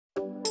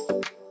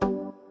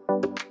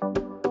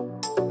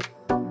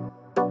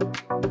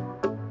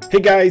Hey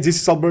guys, this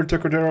is Alberto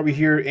Cordero over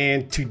here,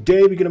 and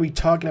today we're going to be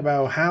talking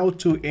about how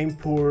to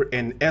import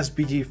an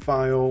SVG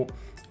file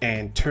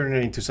and turn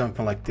it into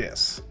something like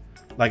this.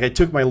 Like I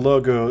took my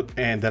logo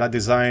and that I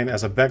designed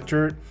as a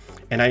vector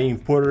and I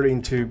imported it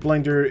into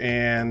Blender,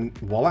 and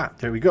voila,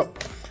 there we go.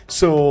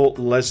 So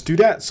let's do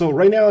that. So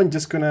right now I'm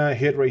just gonna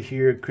hit right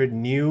here, create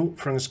new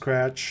from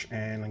scratch,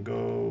 and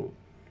go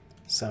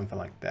something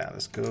like that.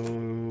 Let's go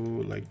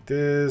like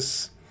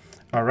this.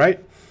 All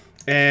right.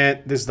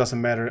 And this doesn't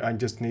matter. I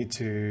just need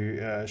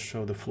to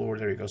show the floor.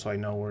 There you go. So I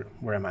know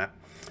where I'm at.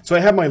 So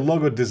I have my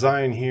logo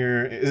design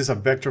here. It is a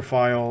vector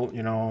file.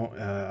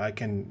 I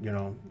can,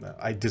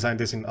 I designed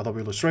this in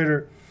Adobe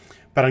Illustrator,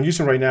 but I'm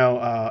using right now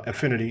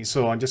Affinity.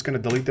 So I'm just going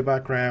to delete the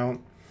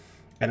background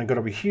and I'm going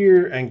to be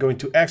here and going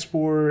to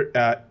export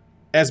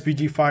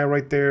SVG file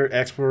right there.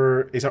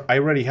 Export is, I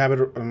already have it,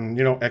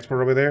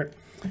 export over there.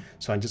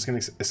 So I'm just going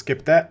to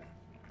skip that.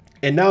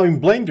 And now in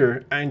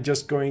Blender, I'm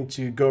just going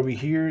to go over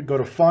here, go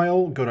to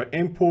File, go to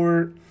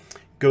Import,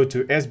 go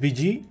to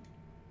SVG,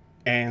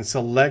 and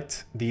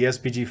select the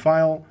SVG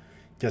file.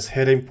 Just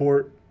hit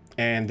Import,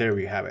 and there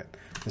we have it.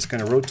 Just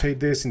going to rotate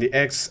this in the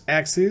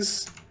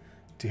X-axis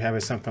to have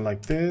it something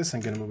like this. I'm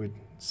going to move it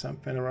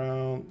something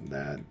around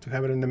that to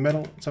have it in the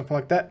middle, something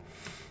like that.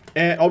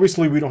 And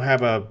obviously, we don't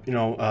have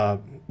a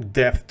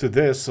depth to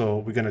this, so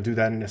we're going to do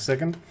that in a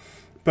second.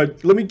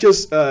 But let me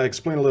just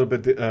explain a little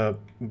bit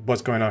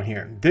what's going on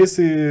here. This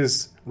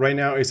is, right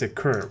now, is a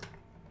curve.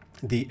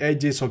 The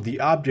edges of the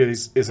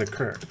object is a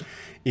curve.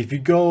 If you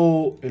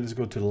go, let's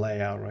go to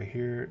layout right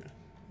here.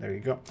 There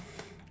you go.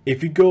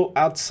 If you go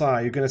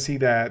outside, you're going to see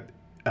that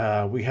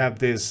we have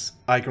this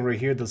icon right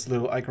here, this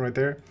little icon right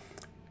there.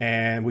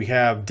 And we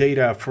have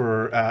data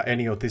for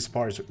any of these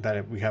parts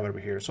that we have over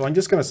here. So I'm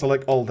just going to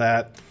select all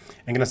that.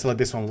 I'm going to select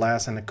this one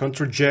last and a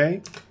Ctrl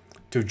J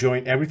to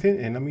join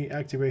everything. And let me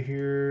activate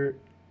here.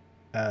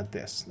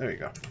 This, there you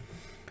go.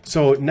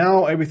 So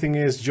now everything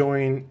is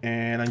joined,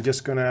 and I'm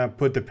just gonna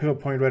put the pivot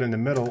point right in the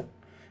middle,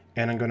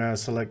 and I'm gonna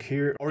select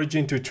here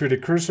origin to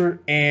 3D cursor,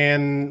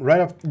 and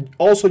right off,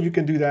 also you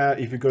can do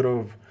that if you go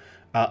to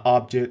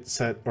object,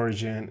 set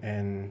origin,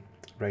 and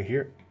right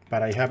here,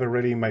 but I have it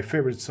already in my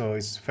favorite, so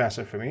it's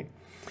faster for me.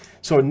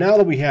 So now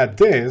that we have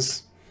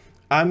this,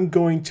 I'm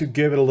going to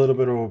give it a little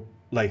bit of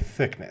like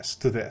thickness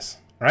to this.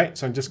 All right,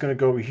 so I'm just gonna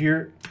go over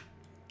here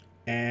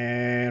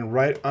and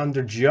right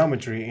under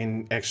geometry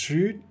in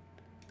extrude,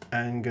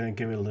 I'm gonna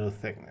give it a little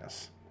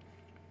thickness.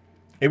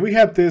 And we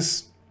have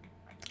this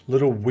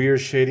little weird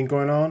shading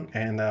going on,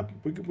 and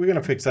we're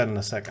gonna fix that in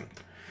a second.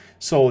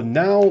 So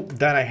now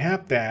that I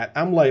have that,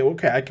 I'm like,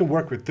 okay, I can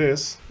work with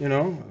this,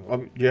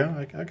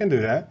 yeah, I can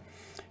do that.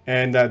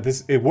 And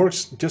it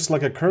works just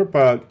like a curve,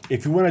 but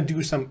if you want to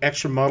do some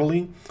extra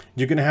modeling,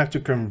 you're gonna have to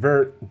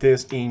convert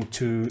this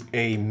into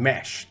a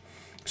mesh.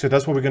 So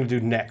that's what we're gonna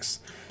do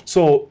next.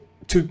 So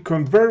to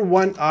convert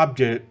one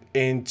object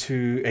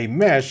into a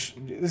mesh,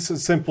 this is a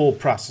simple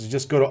process.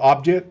 Just go to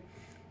Object,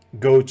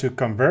 go to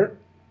Convert,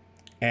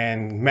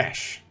 and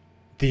Mesh.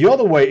 The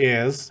other way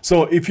is,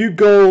 so if you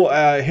go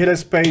hit a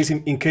space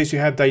in case you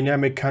have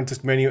Dynamic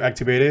Context menu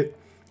activated,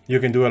 you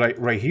can do it like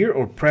right here,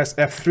 or press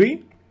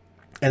F3,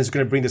 and it's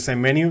going to bring the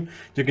same menu.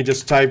 You can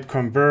just type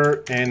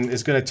Convert, and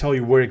it's going to tell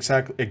you where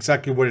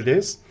exactly what it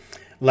is.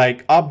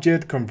 Like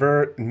Object,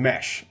 Convert,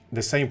 Mesh.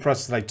 The same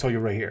process that I told you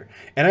right here.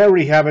 And I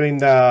already have it in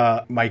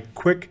my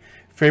quick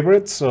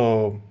favorites.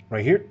 So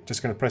right here,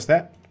 just gonna press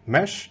that,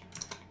 Mesh,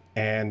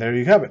 and there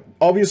you have it.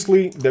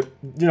 Obviously,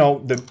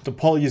 the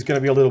poly is gonna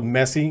be a little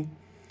messy,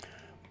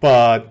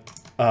 but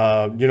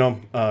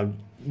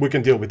we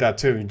can deal with that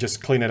too.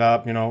 Just clean it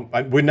up.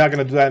 We're not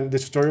gonna do that in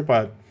this tutorial,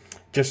 but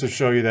just to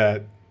show you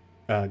that,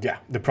 yeah,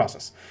 the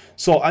process.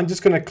 So I'm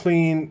just gonna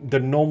clean the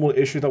normal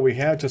issue that we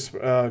have. Just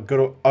go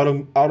to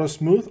auto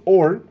smooth,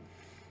 or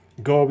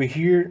go over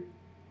here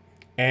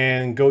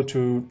and go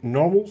to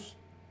normals,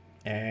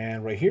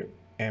 and right here,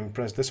 and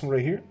press this one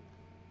right here.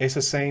 It's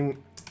the same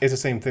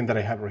thing that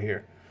I have right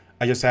here.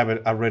 I just have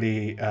it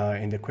already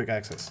in the quick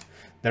access.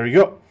 There you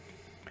go.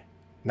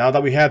 Now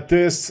that we have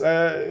this,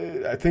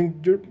 I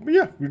think you're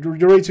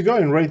ready to go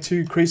and ready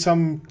to create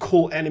some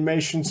cool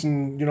animations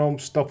and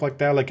stuff like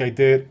that, like I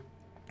did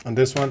on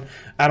this one.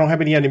 I don't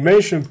have any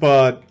animation,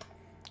 but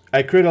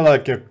I created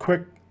like a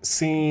quick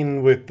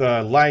scene with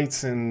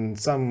lights and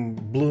some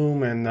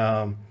bloom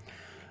and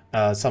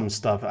some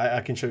stuff. I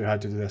can show you how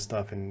to do that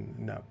stuff,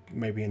 and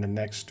maybe in the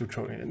next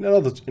tutorial,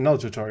 another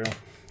tutorial.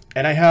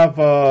 And I have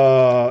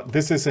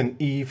this is an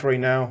Eve right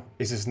now.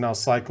 This is now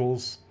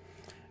cycles.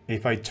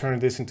 If I turn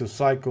this into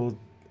cycle,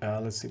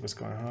 let's see what's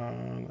going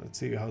on. Let's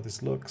see how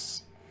this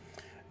looks.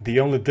 The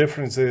only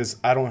difference is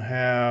I don't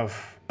have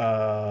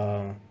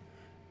go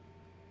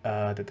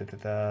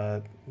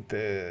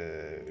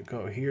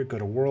here, go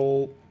to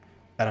world.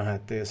 I don't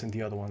have this in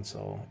the other one,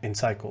 so in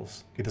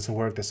cycles it doesn't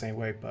work the same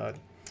way. But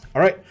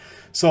all right,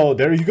 so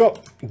there you go.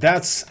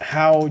 That's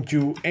how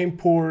you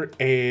import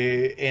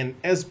an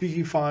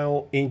SVG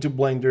file into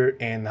Blender,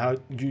 and how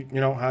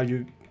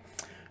you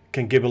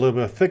can give a little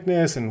bit of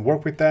thickness and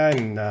work with that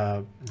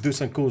and do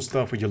some cool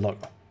stuff with your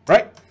logo,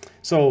 right?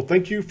 So So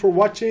thank you for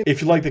watching.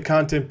 If you like the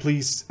content,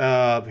 please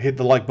hit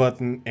the like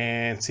button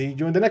and see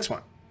you in the next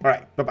one. All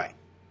right, bye-bye.